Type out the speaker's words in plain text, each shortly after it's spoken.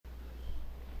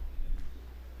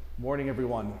Morning,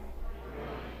 everyone.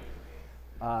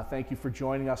 Thank you for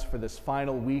joining us for this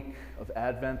final week of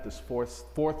Advent, this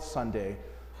fourth Sunday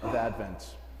of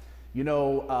Advent. You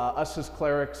know, us as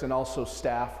clerics and also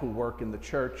staff who work in the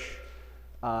church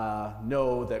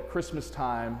know that Christmas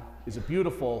time is a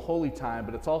beautiful, holy time,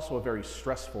 but it's also a very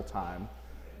stressful time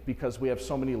because we have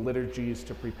so many liturgies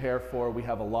to prepare for. We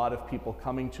have a lot of people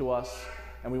coming to us,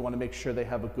 and we want to make sure they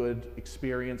have a good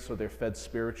experience so they're fed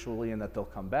spiritually and that they'll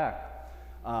come back.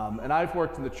 And I've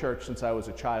worked in the church since I was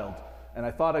a child, and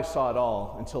I thought I saw it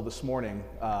all until this morning.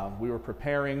 We were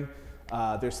preparing.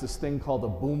 There's this thing called a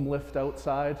boom lift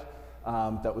outside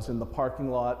that was in the parking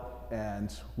lot,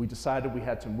 and we decided we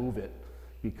had to move it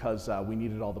because we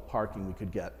needed all the parking we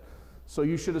could get. So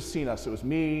you should have seen us. It was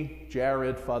me,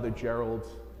 Jared, Father Gerald,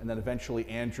 and then eventually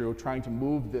Andrew trying to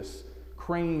move this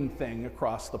crane thing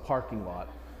across the parking lot.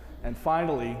 And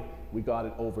finally, we got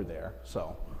it over there.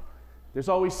 So there's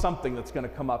always something that's going to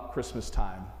come up Christmas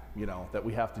time, you know, that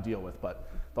we have to deal with, but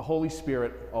the Holy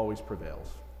Spirit always prevails.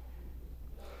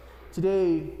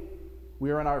 Today, we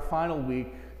are in our final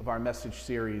week of our message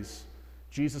series,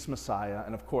 Jesus Messiah,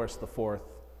 and of course, the fourth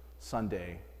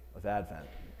Sunday of Advent.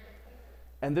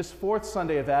 And this fourth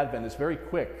Sunday of Advent is very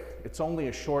quick. It's only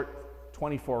a short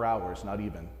 24 hours, not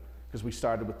even, because we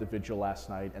started with the vigil last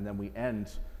night, and then we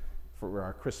end for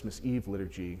our Christmas Eve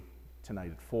liturgy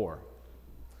tonight at 4.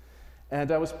 And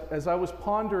as I was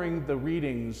pondering the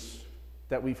readings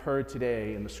that we've heard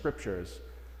today in the scriptures,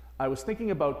 I was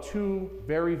thinking about two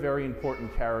very, very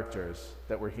important characters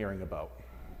that we're hearing about.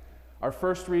 Our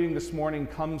first reading this morning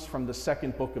comes from the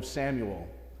second book of Samuel,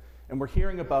 and we're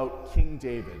hearing about King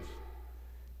David.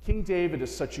 King David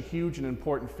is such a huge and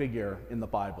important figure in the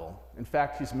Bible. In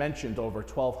fact, he's mentioned over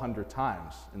 1,200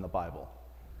 times in the Bible.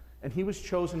 And he was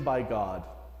chosen by God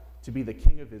to be the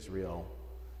king of Israel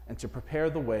and to prepare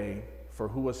the way for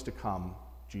who was to come,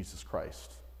 Jesus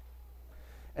Christ.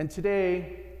 And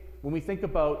today, when we think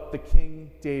about the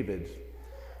King David,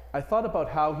 I thought about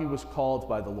how he was called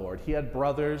by the Lord. He had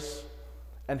brothers,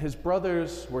 and his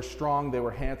brothers were strong, they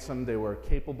were handsome, they were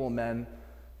capable men,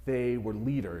 they were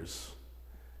leaders.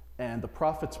 And the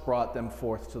prophets brought them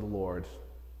forth to the Lord.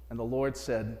 And the Lord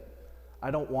said,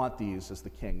 I don't want these as the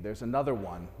king. There's another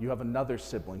one. You have another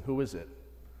sibling. Who is it?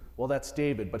 Well, that's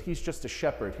David, but he's just a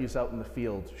shepherd. He's out in the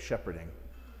field shepherding.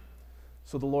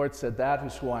 So the Lord said, that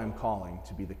is who I am calling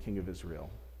to be the king of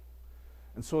Israel.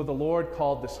 And so the Lord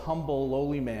called this humble,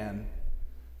 lowly man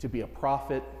to be a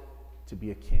prophet, to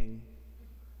be a king,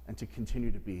 and to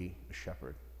continue to be a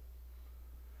shepherd.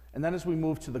 And then as we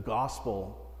move to the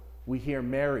gospel, we hear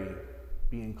Mary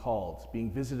being called, being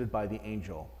visited by the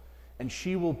angel, and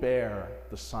she will bear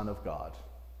the Son of God.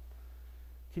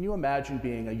 Can you imagine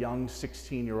being a young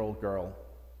 16-year-old girl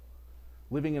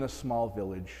living in a small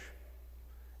village,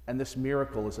 and this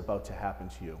miracle is about to happen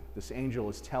to you? This angel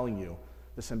is telling you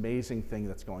this amazing thing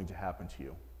that's going to happen to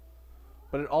you.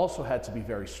 But it also had to be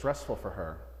very stressful for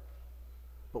her.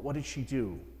 But what did she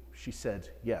do? She said,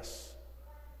 yes,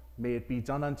 may it be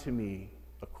done unto me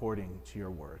according to your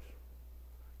word.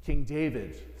 King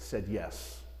David said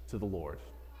yes to the Lord.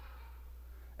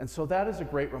 And so that is a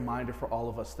great reminder for all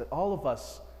of us that all of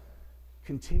us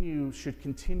should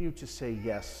continue to say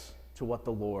yes to what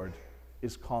the Lord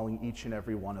is calling each and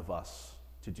every one of us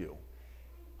to do.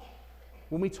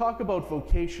 When we talk about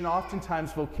vocation,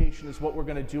 oftentimes vocation is what we're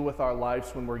going to do with our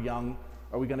lives when we're young.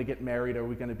 Are we going to get married? Are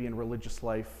we going to be in religious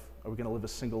life? Are we going to live a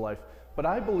single life? But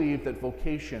I believe that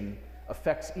vocation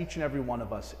affects each and every one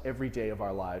of us every day of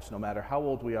our lives, no matter how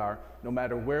old we are, no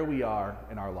matter where we are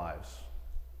in our lives.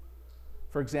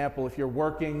 For example, if you're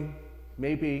working,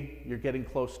 maybe you're getting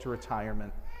close to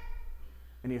retirement,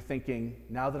 and you're thinking,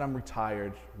 now that I'm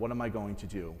retired, what am I going to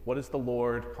do? What is the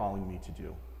Lord calling me to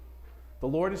do? The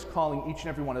Lord is calling each and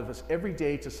every one of us every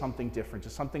day to something different, to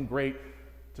something great,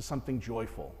 to something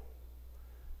joyful.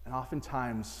 And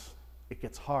oftentimes, it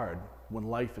gets hard when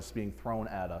life is being thrown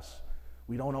at us.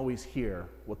 We don't always hear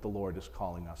what the Lord is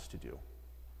calling us to do.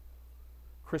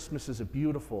 Christmas is a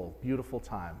beautiful, beautiful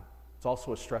time. It's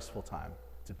also a stressful time.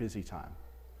 It's a busy time.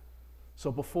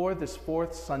 So before this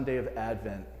fourth Sunday of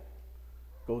Advent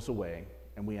goes away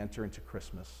and we enter into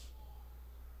Christmas,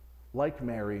 like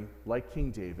Mary, like King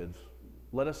David,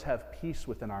 let us have peace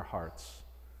within our hearts.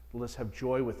 Let us have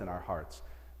joy within our hearts.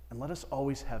 And let us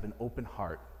always have an open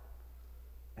heart.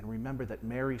 And remember that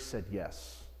Mary said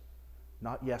yes,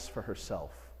 not yes for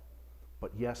herself,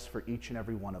 but yes for each and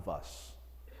every one of us,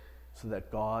 so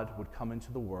that God would come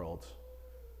into the world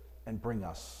and bring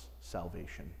us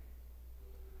salvation.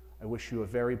 I wish you a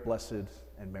very blessed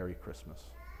and Merry Christmas.